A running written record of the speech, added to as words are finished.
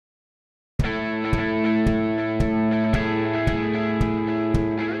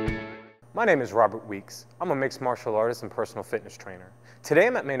My name is Robert Weeks. I'm a mixed martial artist and personal fitness trainer. Today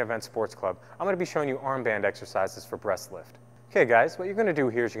I'm at Main Event Sports Club. I'm going to be showing you armband exercises for breast lift. Okay guys, what you're going to do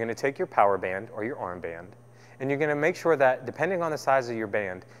here is you're going to take your power band or your armband and you're going to make sure that depending on the size of your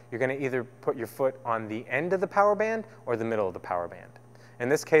band, you're going to either put your foot on the end of the power band or the middle of the power band. In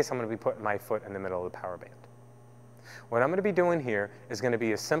this case, I'm going to be putting my foot in the middle of the power band. What I'm going to be doing here is going to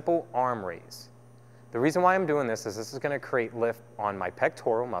be a simple arm raise. The reason why I'm doing this is going to create lift on my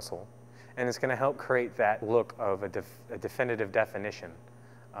pectoral muscle, and it's going to help create that look of a definitive definition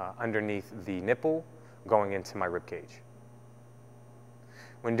underneath the nipple going into my rib cage.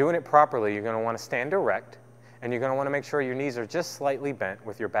 When doing it properly, you're going to want to stand erect, and you're going to want to make sure your knees are just slightly bent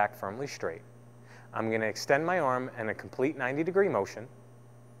with your back firmly straight. I'm going to extend my arm in a complete 90-degree motion,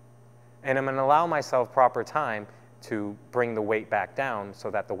 and I'm going to allow myself proper time to bring the weight back down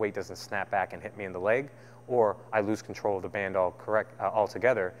so that the weight doesn't snap back and hit me in the leg, or I lose control of the band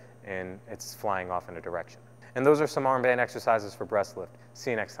altogether and it's flying off in a direction. And those are some armband exercises for breast lift. See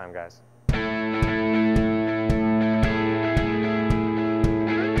you next time, guys.